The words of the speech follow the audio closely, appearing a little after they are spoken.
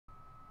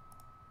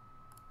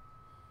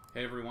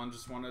Hey everyone,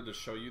 just wanted to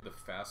show you the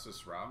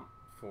fastest route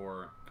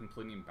for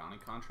completing bounty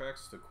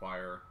contracts to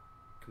acquire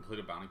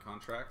completed bounty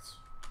contracts.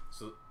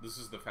 So this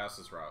is the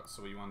fastest route.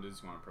 So what you want to do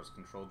is you want to press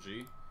Control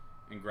G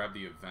and grab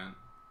the event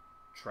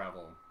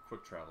travel,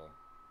 quick travel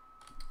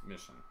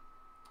mission.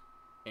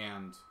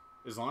 And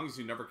as long as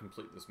you never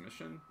complete this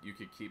mission, you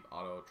could keep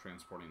auto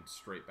transporting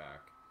straight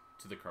back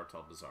to the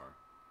Cartel Bazaar.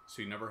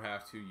 So you never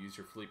have to use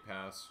your fleet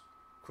pass,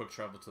 quick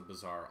travel to the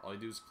bazaar. All you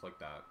do is click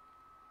that.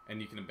 And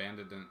you can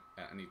abandon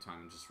it at any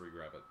time and just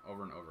re-grab it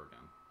over and over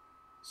again.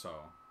 So,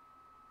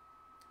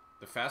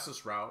 the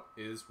fastest route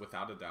is,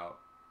 without a doubt,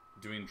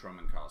 doing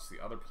Drummond Cost.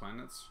 The other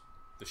planets,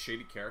 the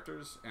shady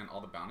characters, and all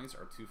the bounties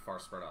are too far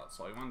spread out.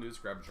 So all you want to do is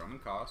grab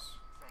Drummond Cost.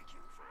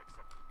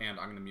 And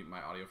I'm going to mute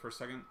my audio for a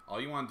second. All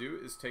you want to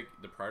do is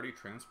take the priority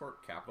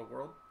transport Capital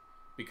World.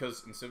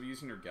 Because instead of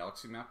using your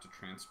galaxy map to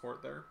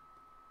transport there,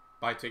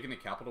 by taking the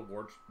Capital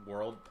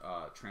World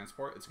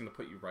transport, it's going to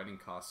put you right in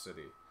Cost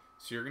City.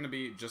 So you're going to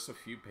be just a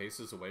few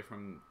paces away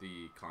from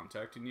the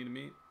contact you need to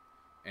meet,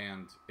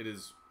 and it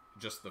is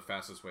just the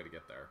fastest way to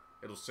get there.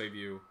 It'll save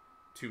you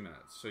 2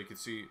 minutes. So you can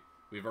see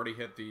we've already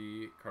hit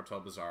the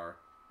Cartel Bazaar,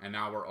 and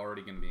now we're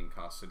already going to be in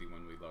Cost City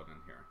when we load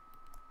in here.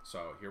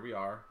 So here we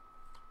are.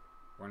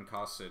 We're in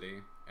Cost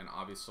City, and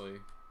obviously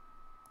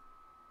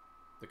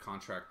the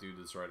contract dude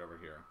is right over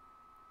here.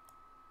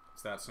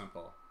 It's that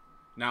simple.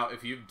 Now,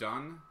 if you've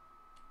done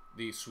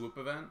the swoop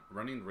event,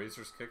 running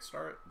Razor's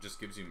Kickstart just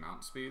gives you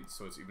mount speed,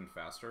 so it's even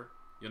faster.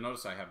 You'll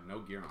notice I have no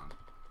gear on.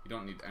 You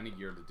don't need any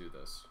gear to do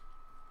this.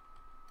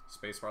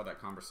 Spacebar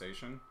that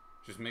conversation.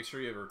 Just make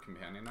sure you have your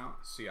companion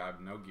out. See, I have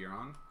no gear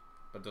on,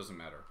 but doesn't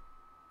matter.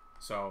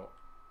 So,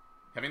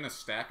 having a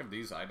stack of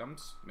these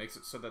items makes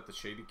it so that the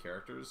shady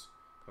characters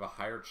have a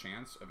higher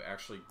chance of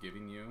actually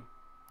giving you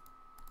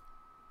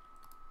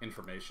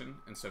information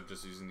instead of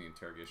just using the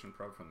interrogation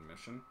probe from the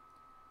mission.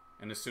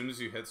 And as soon as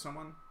you hit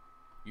someone,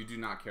 you do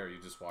not care,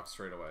 you just walk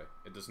straight away.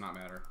 It does not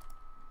matter.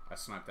 I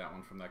sniped that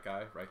one from that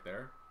guy right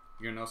there.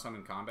 You're gonna notice I'm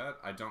in combat.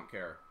 I don't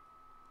care.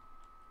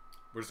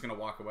 We're just gonna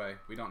walk away.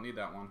 We don't need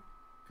that one.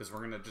 Because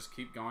we're gonna just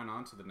keep going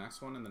on to the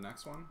next one and the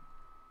next one.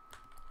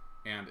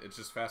 And it's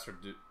just faster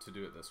to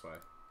do it this way.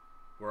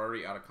 We're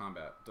already out of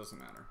combat. Doesn't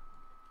matter.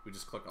 We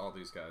just click all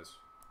these guys.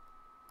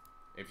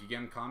 If you get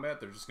in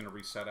combat, they're just gonna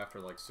reset after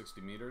like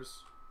 60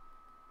 meters.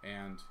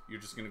 And you're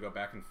just gonna go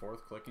back and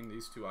forth clicking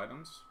these two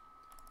items.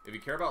 If you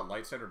care about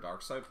light side or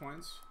dark side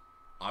points,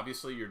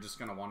 obviously you're just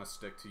going to want to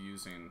stick to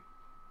using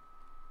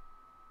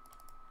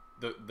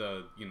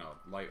the you know,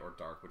 light or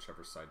dark,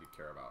 whichever side you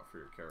care about for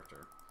your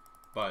character.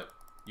 But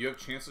you have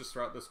chances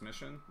throughout this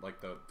mission,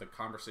 like the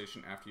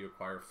conversation after you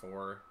acquire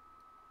 4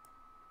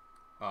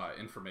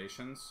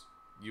 informations,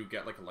 you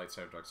get like a light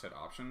side or dark side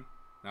option.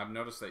 And I've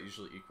noticed that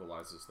usually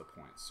equalizes the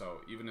points.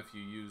 So even if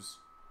you use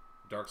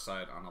dark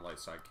side on a light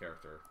side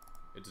character,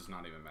 it does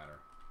not even matter.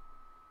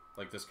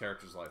 Like this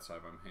character's light side,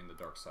 I'm hitting the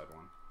dark side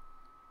one.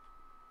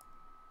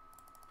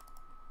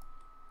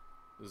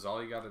 This is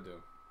all you gotta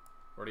do.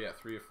 We're already at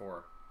 3 or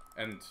 4.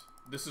 And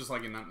this is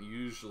like an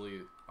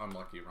unusually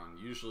unlucky run.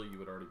 Usually you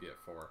would already be at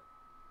 4.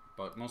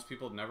 But most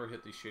people never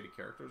hit these shady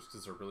characters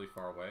because they're really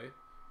far away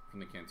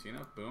from the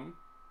cantina. Boom.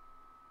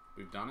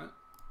 We've done it.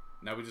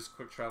 Now we just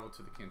quick travel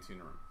to the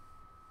cantina room.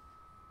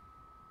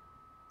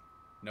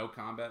 No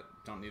combat,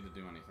 don't need to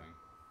do anything.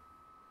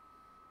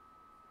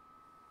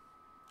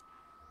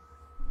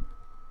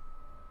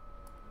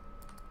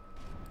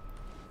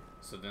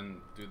 So then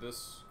do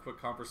this quick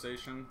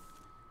conversation.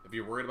 If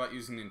you're worried about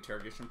using the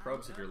interrogation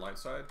probes if you're light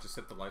side, just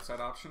hit the light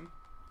side option.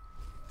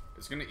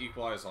 It's going to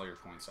equalize all your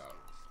points out.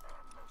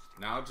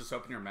 Now just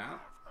open your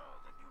map,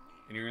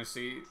 and you're going to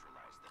see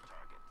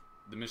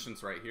the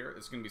mission's right here.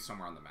 It's going to be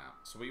somewhere on the map.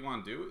 So what you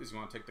want to do is you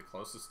want to take the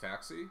closest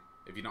taxi,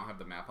 if you don't have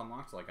the map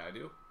unlocked like I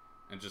do,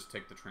 and just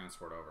take the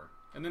transport over.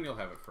 And then you'll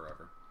have it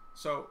forever.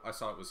 So I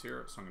saw it was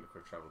here, so I'm going to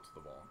quick travel to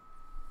the wall.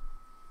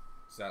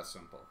 It's that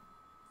simple.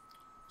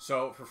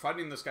 So, for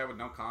fighting this guy with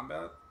no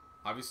combat,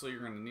 obviously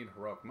you're going to need a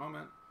heroic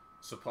moment,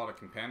 so pull out a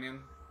companion.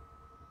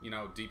 You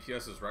know,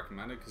 DPS is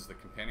recommended because the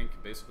companion can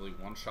basically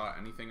one-shot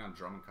anything on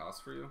drum and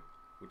cost for you,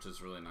 which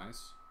is really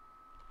nice.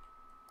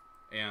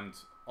 And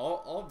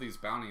all of these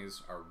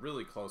bounties are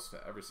really close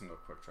to every single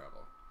quick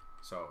travel.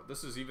 So,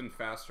 this is even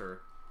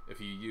faster if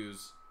you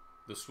use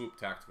the swoop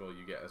tactical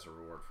you get as a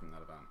reward from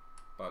that event.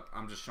 But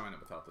I'm just showing it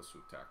without the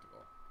swoop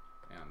tactical.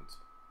 And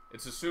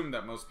it's assumed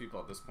that most people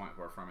at this point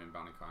who are farming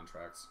bounty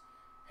contracts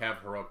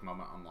have heroic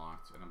moment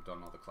unlocked and have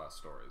done all the class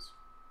stories.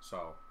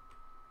 So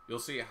you'll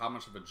see how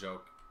much of a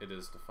joke it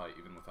is to fight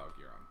even without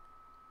gear on.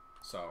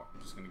 So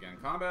I'm just going to get in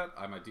combat.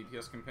 I have my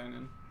DPS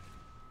companion.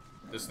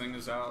 This thing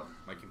is out.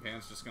 My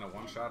companion's just going to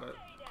one-shot it.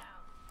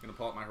 I'm going to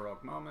pull out my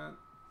heroic moment.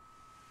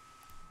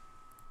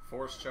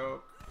 Force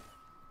choke.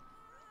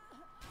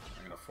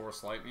 I'm going to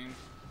force lightning.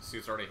 See,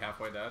 it's already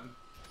halfway dead.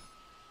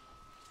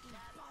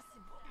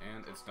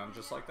 And it's done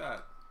just like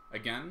that.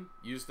 Again,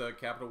 use the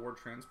Capital Ward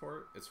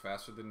transport. It's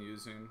faster than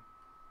using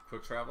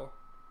quick travel,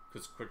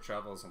 because quick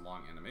travel is a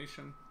long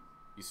animation.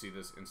 You see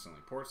this instantly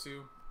ports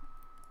you,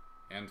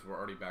 and we're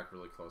already back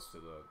really close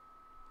to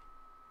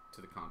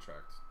to the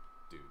contract,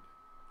 dude.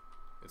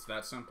 It's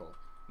that simple.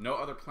 No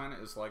other planet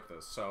is like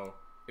this. So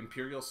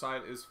Imperial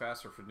side is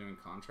faster for doing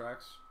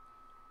contracts,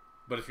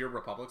 but if you're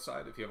Republic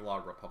side, if you have a lot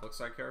of Republic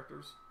side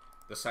characters,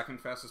 the second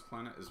fastest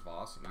planet is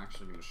Voss. I'm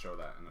actually going to show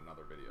that in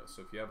another video.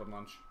 So if you have a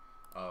bunch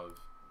of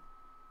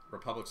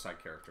Republic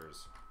side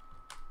characters,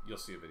 you'll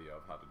see a video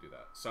of how to do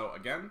that. So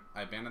again,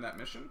 I abandoned that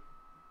mission.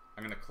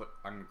 I'm going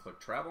to click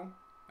travel, and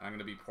I'm going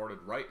to be ported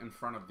right in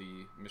front of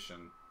the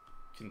mission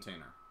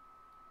container.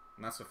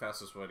 And that's the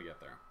fastest way to get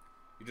there.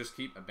 You just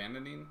keep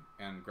abandoning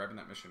and grabbing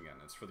that mission again.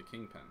 It's for the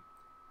Kingpin.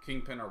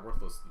 Kingpin are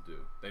worthless to do.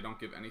 They don't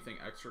give anything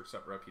extra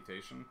except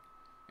reputation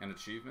and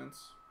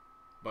achievements.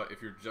 But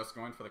if you're just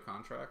going for the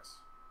contracts,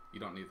 you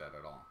don't need that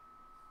at all.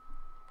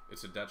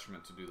 It's a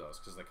detriment to do those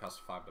because they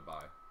cost 5 to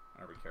buy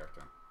on every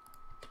character.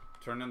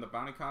 Turn in the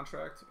bounty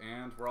contract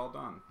and we're all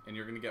done. And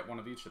you're going to get one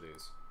of each of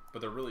these.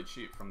 But they're really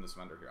cheap from this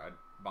vendor here. I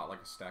bought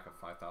like a stack of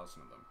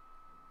 5,000 of them.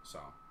 So,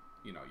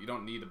 you know, you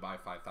don't need to buy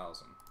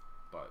 5,000.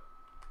 But,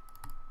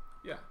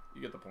 yeah,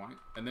 you get the point.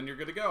 And then you're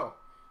good to go.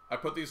 I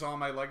put these all in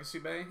my legacy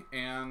bay,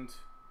 and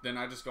then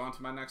I just go on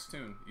to my next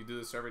tune. You do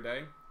this every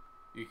day,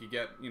 you could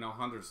get, you know,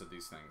 hundreds of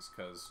these things,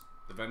 because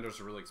the vendors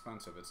are really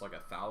expensive. It's like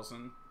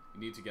 1,000. You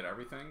need to get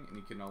everything, and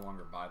you can no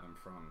longer buy them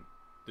from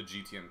the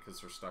GTN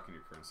because they're stuck in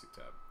your currency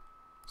tab.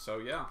 So,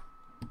 yeah.